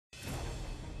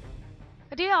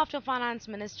A day after Finance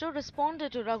Minister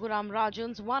responded to Raghuram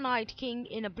Rajan's one-eyed king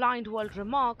in a blind world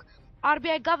remark,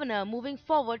 RBI Governor moving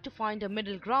forward to find a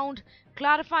middle ground,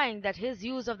 clarifying that his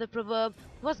use of the proverb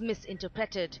was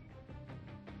misinterpreted.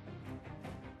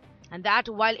 And that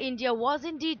while India was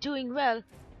indeed doing well,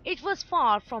 it was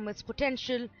far from its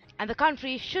potential and the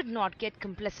country should not get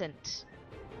complacent.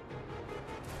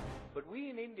 But we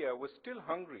in India were still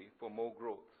hungry for more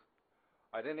growth.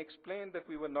 I then explained that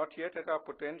we were not yet at our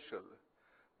potential,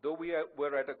 though we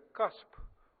were at a cusp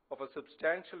of a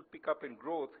substantial pickup in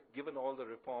growth given all the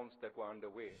reforms that were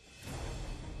underway.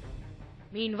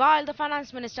 Meanwhile, the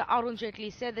Finance Minister Arun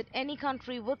Jaitley said that any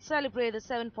country would celebrate the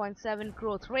 7.7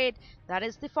 growth rate, that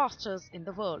is the fastest in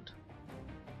the world.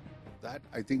 That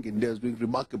I think India is doing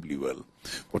remarkably well.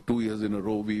 For 2 years in a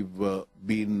row, we've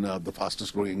been the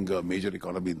fastest growing major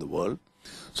economy in the world.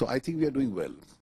 So I think we are doing well.